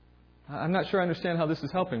 I'm not sure I understand how this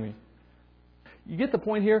is helping me. You get the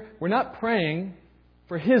point here? We're not praying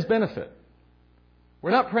for His benefit.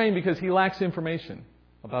 We're not praying because He lacks information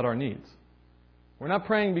about our needs. We're not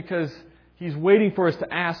praying because He's waiting for us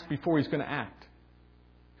to ask before He's going to act.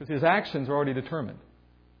 Because His actions are already determined.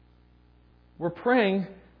 We're praying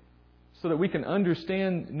so that we can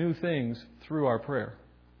understand new things through our prayer.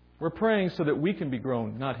 We're praying so that we can be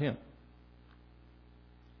grown, not Him.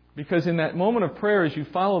 Because in that moment of prayer, as you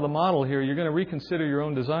follow the model here, you're going to reconsider your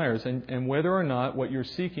own desires and whether or not what you're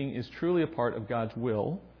seeking is truly a part of God's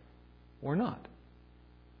will or not.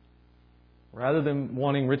 Rather than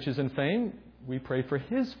wanting riches and fame, we pray for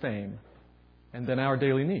His fame and then our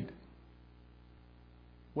daily need.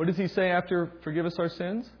 What does He say after forgive us our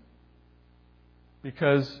sins?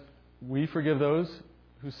 Because we forgive those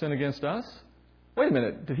who sin against us? Wait a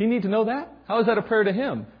minute. Did He need to know that? How is that a prayer to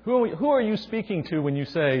Him? Who are you speaking to when you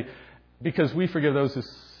say, because we forgive those who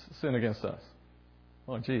sin against us?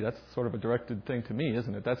 Oh, gee, that's sort of a directed thing to me,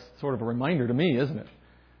 isn't it? That's sort of a reminder to me, isn't it?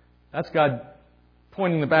 That's God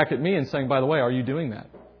pointing the back at me and saying, by the way, are you doing that?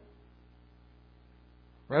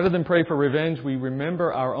 Rather than pray for revenge, we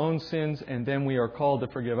remember our own sins and then we are called to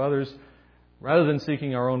forgive others. Rather than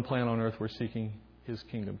seeking our own plan on earth, we're seeking His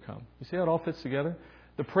kingdom come. You see how it all fits together?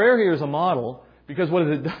 The prayer here is a model because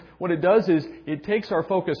what it does is it takes our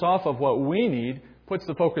focus off of what we need, puts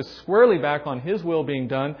the focus squarely back on His will being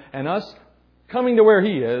done and us coming to where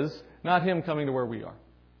He is, not Him coming to where we are.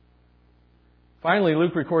 Finally,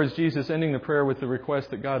 Luke records Jesus ending the prayer with the request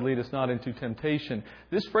that God lead us not into temptation.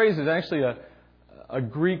 This phrase is actually a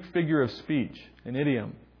Greek figure of speech, an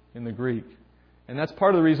idiom in the Greek. And that's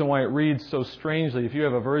part of the reason why it reads so strangely. If you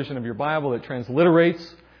have a version of your Bible that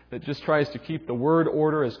transliterates, that just tries to keep the word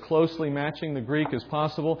order as closely matching the Greek as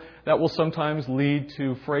possible, that will sometimes lead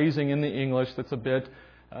to phrasing in the English that's a bit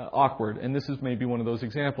awkward. And this is maybe one of those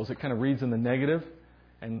examples. It kind of reads in the negative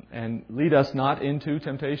and lead us not into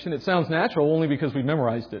temptation. It sounds natural only because we've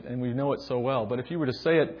memorized it and we know it so well. But if you were to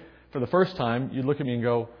say it for the first time, you'd look at me and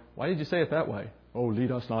go, why did you say it that way? Oh,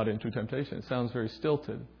 lead us not into temptation. It sounds very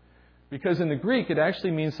stilted. Because in the Greek, it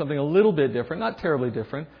actually means something a little bit different, not terribly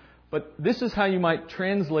different, but this is how you might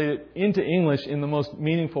translate it into English in the most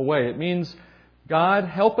meaningful way. It means, God,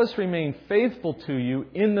 help us remain faithful to You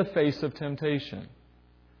in the face of temptation.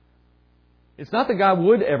 It's not that God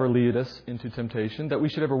would ever lead us into temptation, that we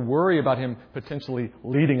should ever worry about Him potentially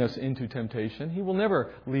leading us into temptation. He will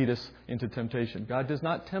never lead us into temptation. God does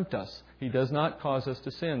not tempt us. He does not cause us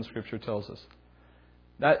to sin, Scripture tells us.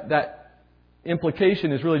 That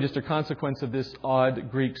implication is really just a consequence of this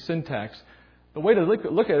odd Greek syntax. The way to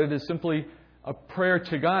look at it is simply, a prayer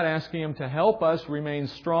to God asking Him to help us remain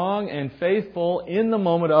strong and faithful in the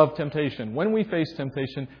moment of temptation. When we face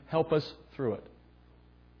temptation, help us through it.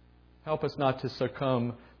 Help us not to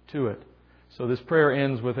succumb to it. So this prayer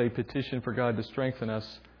ends with a petition for God to strengthen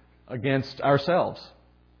us against ourselves,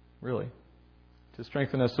 really. To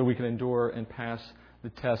strengthen us so we can endure and pass the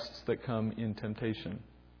tests that come in temptation.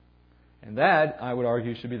 And that, I would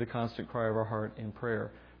argue, should be the constant cry of our heart in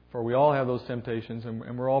prayer. For we all have those temptations,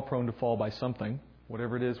 and we're all prone to fall by something,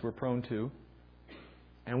 whatever it is we're prone to.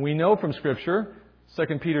 And we know from Scripture,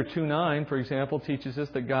 2 Peter 2:9, for example, teaches us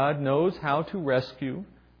that God knows how to rescue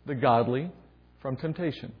the godly from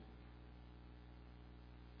temptation.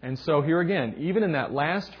 And so here again, even in that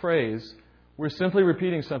last phrase, we're simply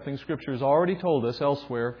repeating something Scripture has already told us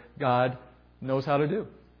elsewhere God knows how to do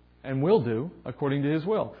and will do according to His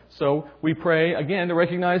will. So we pray again to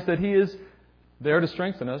recognize that He is there to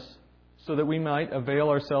strengthen us so that we might avail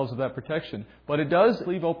ourselves of that protection. But it does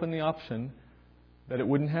leave open the option that it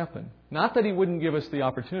wouldn't happen. Not that He wouldn't give us the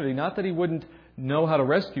opportunity, not that He wouldn't know how to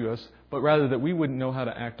rescue us, but rather that we wouldn't know how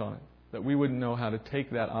to act on it, that we wouldn't know how to take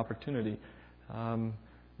that opportunity.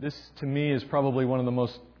 This, to me, is probably one of the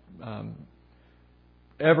most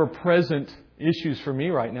ever-present issues for me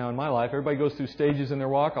right now in my life. Everybody goes through stages in their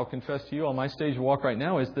walk. I'll confess to you, on my stage of walk right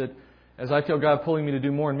now is that as I feel God pulling me to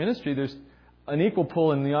do more in ministry, there's an equal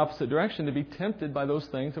pull in the opposite direction to be tempted by those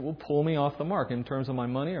things that will pull me off the mark in terms of my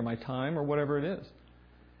money or my time or whatever it is.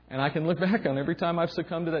 And I can look back on every time I've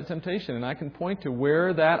succumbed to that temptation, and I can point to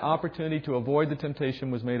where that opportunity to avoid the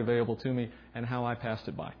temptation was made available to me and how I passed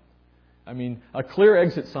it by. I mean, a clear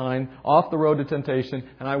exit sign off the road to temptation,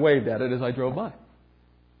 and I waved at it as I drove by.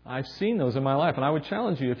 I've seen those in my life, and I would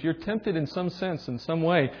challenge you, if you're tempted in some sense, in some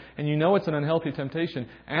way, and you know it's an unhealthy temptation,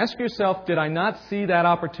 ask yourself, did I not see that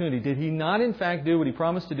opportunity? Did He not in fact do what He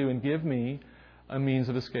promised to do and give me a means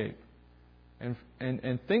of escape?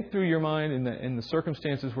 And think through your mind in the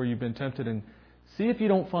circumstances where you've been tempted and see if you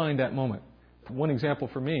don't find that moment. One example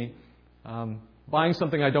for me, buying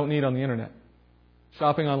something I don't need on the internet.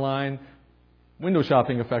 Shopping online, window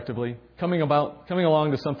shopping effectively, coming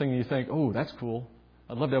along to something you think, oh, that's cool.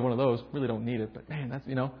 I'd love to have one of those. Really don't need it, but man, that's,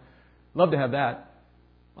 love to have that.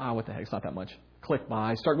 Ah, what the heck, it's not that much. Click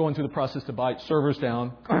buy. Start going through the process to buy it. Server's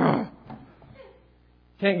down.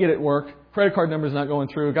 Can't get it work. Credit card number's not going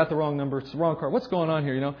through. Got the wrong number. It's the wrong card. What's going on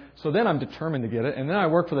here, So then I'm determined to get it, and then I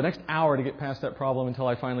work for the next hour to get past that problem until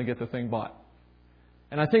I finally get the thing bought.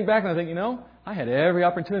 And I think back and I think, I had every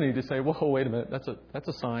opportunity to say, whoa, wait a minute, that's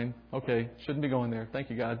a sign. Okay, shouldn't be going there. Thank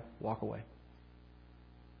you, God. Walk away.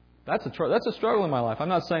 That's a struggle in my life. I'm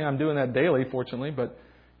not saying I'm doing that daily, fortunately, but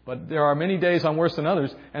there are many days I'm worse than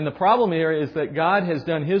others. And the problem here is that God has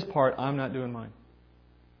done His part. I'm not doing mine.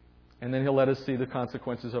 And then He'll let us see the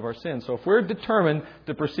consequences of our sin. So if we're determined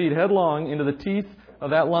to proceed headlong into the teeth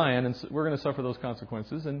of that lion, and we're going to suffer those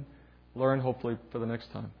consequences and learn, hopefully, for the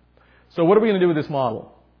next time. So what are we going to do with this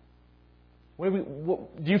model? Do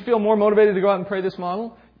you feel more motivated to go out and pray this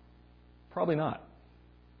model? Probably not.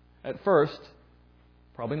 At first,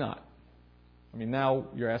 probably not. Now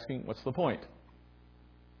you're asking, what's the point?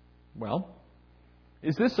 Well,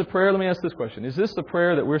 is this a prayer? Let me ask this question. Is this the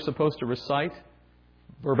prayer that we're supposed to recite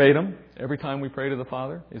verbatim every time we pray to the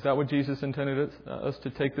Father? Is that what Jesus intended us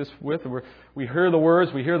to take this with? We hear the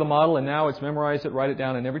words, we hear the model, and now it's memorize it, write it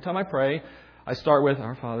down, and every time I pray, I start with,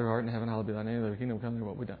 Our Father who art in heaven, hallowed be thy name, thy kingdom come,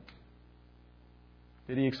 what we've done.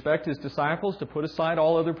 Did He expect His disciples to put aside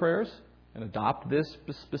all other prayers and adopt this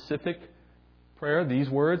specific prayer, these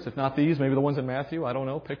words? If not these, maybe the ones in Matthew. I don't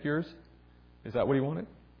know. Pick yours. Is that what He wanted?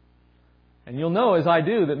 And you'll know, as I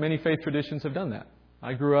do, that many faith traditions have done that.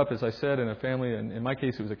 I grew up, as I said, in a family, and in my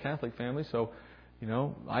case it was a Catholic family, so,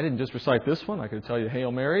 I didn't just recite this one. I could tell you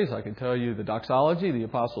Hail Marys. I could tell you the Doxology, the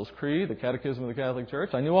Apostles' Creed, the Catechism of the Catholic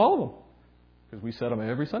Church. I knew all of them because we said them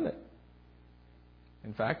every Sunday.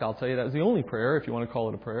 In fact, I'll tell you that was the only prayer, if you want to call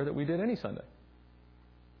it a prayer, that we did any Sunday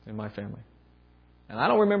in my family. And I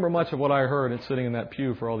don't remember much of what I heard sitting in that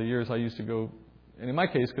pew for all the years I used to go. And in my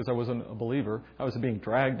case, because I wasn't a believer, I was being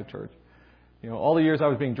dragged to church. All the years I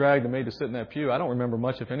was being dragged and made to sit in that pew, I don't remember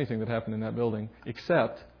much, if anything, that happened in that building,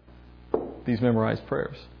 except these memorized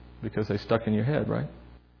prayers, because they stuck in your head, right?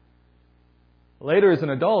 Later, as an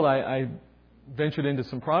adult, I ventured into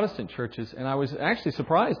some Protestant churches, and I was actually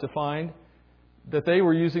surprised to find that they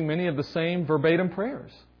were using many of the same verbatim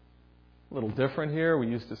prayers. A little different here. We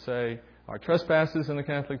used to say our trespasses in the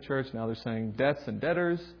Catholic Church. Now they're saying debts and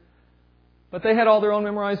debtors. But they had all their own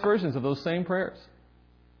memorized versions of those same prayers.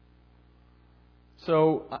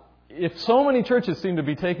 So if so many churches seem to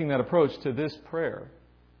be taking that approach to this prayer,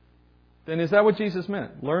 then is that what Jesus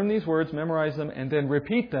meant? Learn these words, memorize them, and then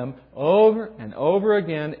repeat them over and over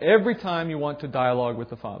again every time you want to dialogue with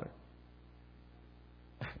the Father.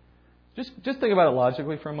 Just think about it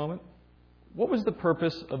logically for a moment. What was the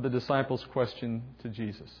purpose of the disciples' question to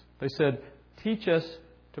Jesus? They said, teach us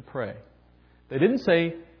to pray. They didn't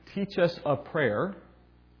say, teach us a prayer.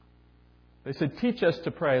 They said, teach us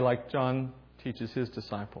to pray like John teaches his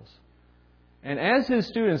disciples. And as his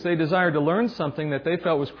students, they desired to learn something that they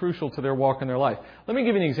felt was crucial to their walk in their life. Let me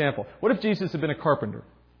give you an example. What if Jesus had been a carpenter?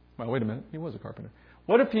 Well, wait a minute. He was a carpenter.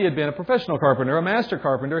 What if he had been a professional carpenter, a master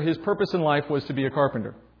carpenter? His purpose in life was to be a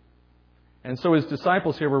carpenter. And so his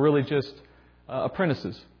disciples here were really just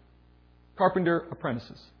apprentices. Carpenter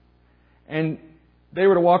apprentices. And they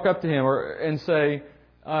were to walk up to him and say,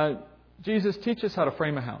 Jesus, teach us how to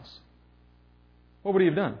frame a house. What would he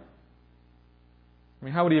have done? I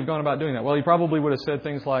mean, how would he have gone about doing that? Well, he probably would have said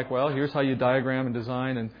things like, well, here's how you diagram and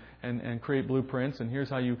design and create blueprints, and here's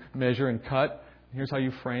how you measure and cut, and here's how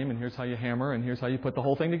you frame, and here's how you hammer, and here's how you put the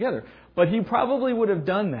whole thing together. But he probably would have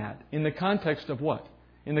done that in the context of what?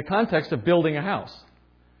 In the context of building a house.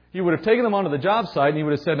 He would have taken them onto the job site and he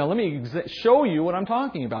would have said, now let me show you what I'm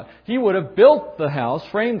talking about. He would have built the house,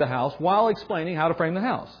 framed the house, while explaining how to frame the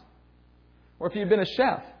house. Or if you'd been a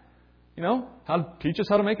chef, teach us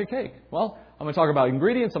how to make a cake. Well, I'm going to talk about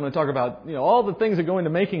ingredients. I'm going to talk about all the things that go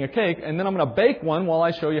into making a cake, and then I'm going to bake one while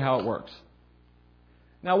I show you how it works.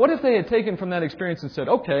 Now, what if they had taken from that experience and said,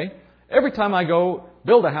 okay, every time I go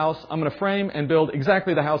build a house, I'm going to frame and build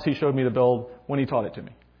exactly the house he showed me to build when he taught it to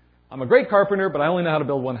me. I'm a great carpenter, but I only know how to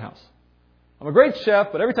build one house. I'm a great chef,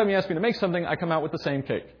 but every time you ask me to make something, I come out with the same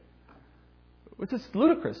cake. Which is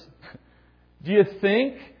ludicrous. Do you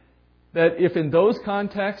think that if in those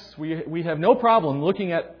contexts we have no problem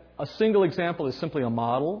looking at a single example as simply a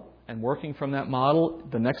model and working from that model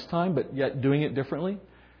the next time, but yet doing it differently?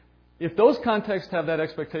 If those contexts have that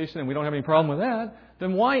expectation and we don't have any problem with that,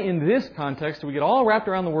 then why in this context do we get all wrapped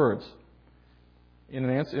around the words? In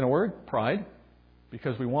a word, pride.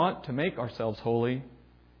 Because we want to make ourselves holy.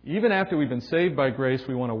 Even after we've been saved by grace,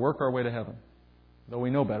 we want to work our way to heaven, though we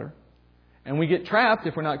know better. And we get trapped,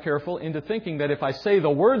 if we're not careful, into thinking that if I say the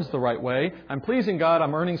words the right way, I'm pleasing God,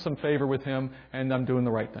 I'm earning some favor with Him, and I'm doing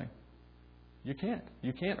the right thing. You can't.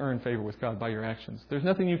 You can't earn favor with God by your actions. There's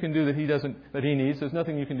nothing you can do that He needs. There's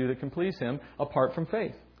nothing you can do that can please Him apart from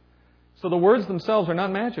faith. So the words themselves are not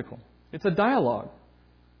magical. It's a dialogue.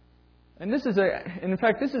 And in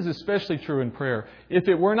fact, this is especially true in prayer. If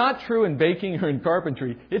it were not true in baking or in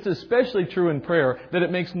carpentry, it's especially true in prayer that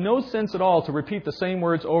it makes no sense at all to repeat the same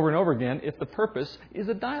words over and over again if the purpose is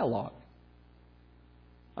a dialogue.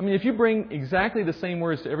 I mean, if you bring exactly the same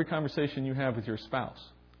words to every conversation you have with your spouse,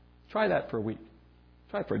 try that for a week.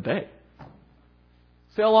 Try it for a day.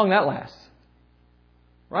 See how long that lasts.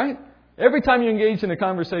 Right? Every time you engage in a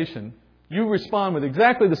conversation, you respond with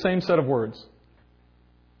exactly the same set of words.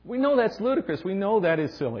 We know that's ludicrous. We know that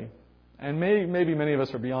is silly. And maybe many of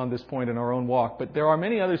us are beyond this point in our own walk, but there are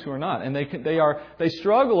many others who are not. And they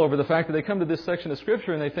struggle over the fact that they come to this section of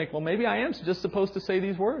Scripture and they think, well, maybe I am just supposed to say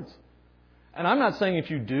these words. And I'm not saying if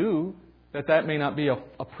you do, that may not be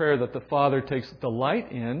a prayer that the Father takes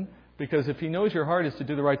delight in, because if He knows your heart is to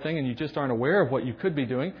do the right thing and you just aren't aware of what you could be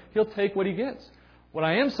doing, He'll take what He gets. What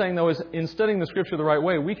I am saying, though, is in studying the Scripture the right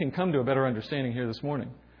way, we can come to a better understanding here this morning.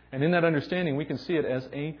 And in that understanding, we can see it as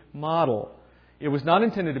a model. It was not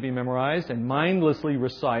intended to be memorized and mindlessly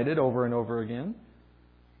recited over and over again.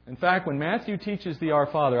 In fact, when Matthew teaches the Our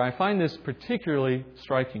Father, I find this particularly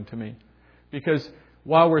striking to me. Because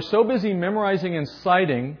while we're so busy memorizing and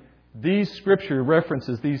citing these Scripture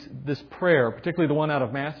references, this prayer, particularly the one out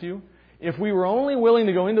of Matthew, if we were only willing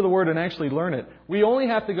to go into the Word and actually learn it, we only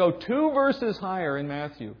have to go 2 verses higher in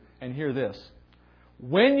Matthew and hear this.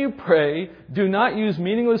 When you pray, do not use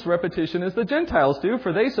meaningless repetition as the Gentiles do,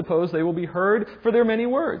 for they suppose they will be heard for their many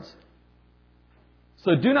words.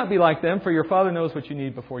 So do not be like them, for your Father knows what you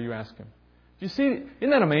need before you ask Him. Do you see, isn't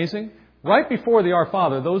that amazing? Right before the Our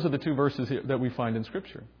Father, those are the 2 verses that we find in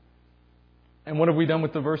Scripture. And what have we done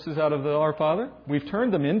with the verses out of the Our Father? We've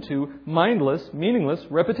turned them into mindless, meaningless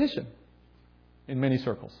repetition in many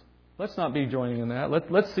circles. Let's not be joining in that.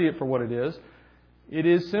 Let's see it for what it is. It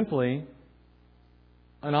is simply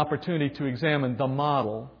an opportunity to examine the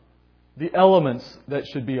model, the elements that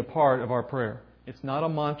should be a part of our prayer. It's not a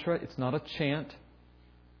mantra. It's not a chant.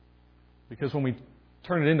 Because when we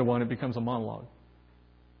turn it into one, it becomes a monologue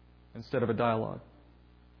instead of a dialogue.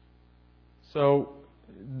 So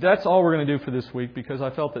that's all we're going to do for this week, because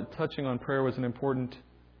I felt that touching on prayer was an important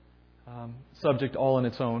subject all on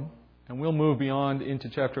its own. And we'll move beyond into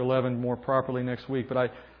chapter 11 more properly next week.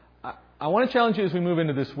 But I want to challenge you as we move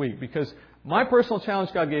into this week, because my personal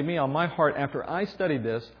challenge God gave me on my heart after I studied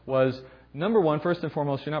this was, number one, first and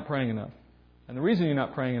foremost, you're not praying enough. And the reason you're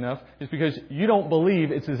not praying enough is because you don't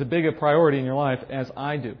believe it's as big a priority in your life as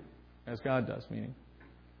I do, as God does, meaning.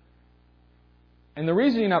 And the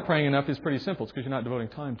reason you're not praying enough is pretty simple. It's because you're not devoting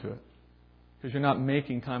time to it. Because you're not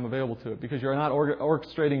making time available to it. Because you're not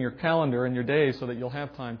orchestrating your calendar and your days so that you'll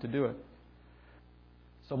have time to do it.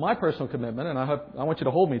 So my personal commitment, and I want you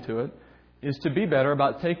to hold me to it, is to be better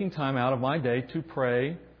about taking time out of my day to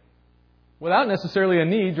pray without necessarily a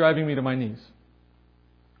need driving me to my knees.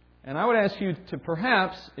 And I would ask you to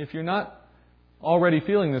perhaps, if you're not already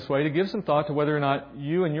feeling this way, to give some thought to whether or not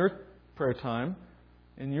you in your prayer time,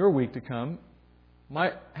 in your week to come,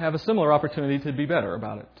 might have a similar opportunity to be better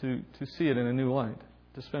about it, to see it in a new light,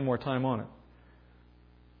 to spend more time on it.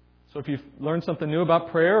 So if you've learned something new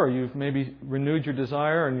about prayer, or you've maybe renewed your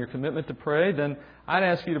desire and your commitment to pray, then I'd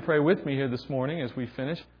ask you to pray with me here this morning as we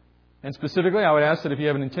finish. And specifically, I would ask that if you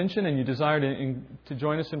have an intention and you desire to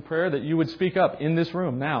join us in prayer, that you would speak up in this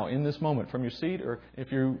room now, in this moment, from your seat. Or if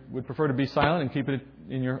you would prefer to be silent and keep it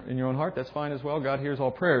in your own heart, that's fine as well. God hears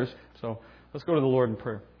all prayers. So let's go to the Lord in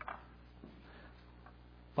prayer.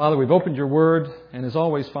 Father, we've opened your Word, and as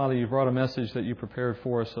always, Father, you've brought a message that you prepared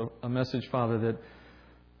for us, a message, Father, that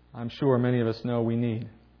I'm sure many of us know we need.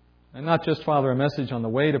 And not just, Father, a message on the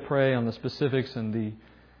way to pray, on the specifics and the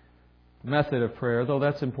method of prayer, though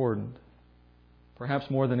that's important. Perhaps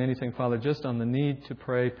more than anything, Father, just on the need to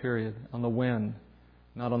pray, period. On the when,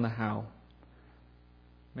 not on the how.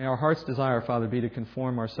 May our heart's desire, Father, be to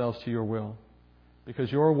conform ourselves to your will.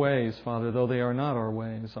 Because your ways, Father, though they are not our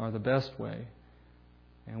ways, are the best way.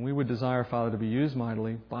 And we would desire, Father, to be used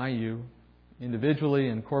mightily by you, individually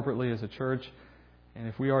and corporately as a church. And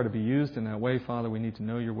if we are to be used in that way, Father, we need to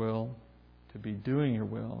know your will, to be doing your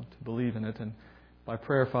will, to believe in it. And by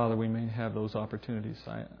prayer, Father, we may have those opportunities.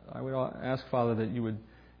 I would ask, Father, that you would,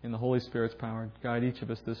 in the Holy Spirit's power, guide each of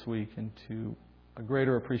us this week into a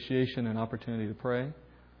greater appreciation and opportunity to pray,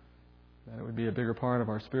 that it would be a bigger part of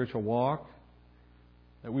our spiritual walk,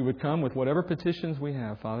 that we would come with whatever petitions we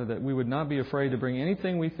have, Father, that we would not be afraid to bring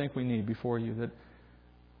anything we think we need before you, that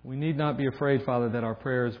we need not be afraid, Father, that our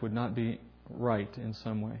prayers would not be right in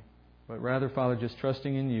some way, but rather, Father, just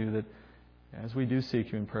trusting in you that as we do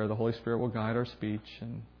seek you in prayer, the Holy Spirit will guide our speech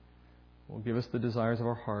and will give us the desires of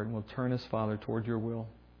our heart and will turn us, Father, toward your will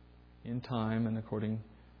in time and according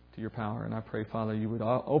to your power. And I pray, Father, you would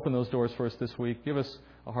open those doors for us this week. Give us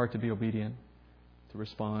a heart to be obedient, to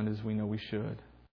respond as we know we should.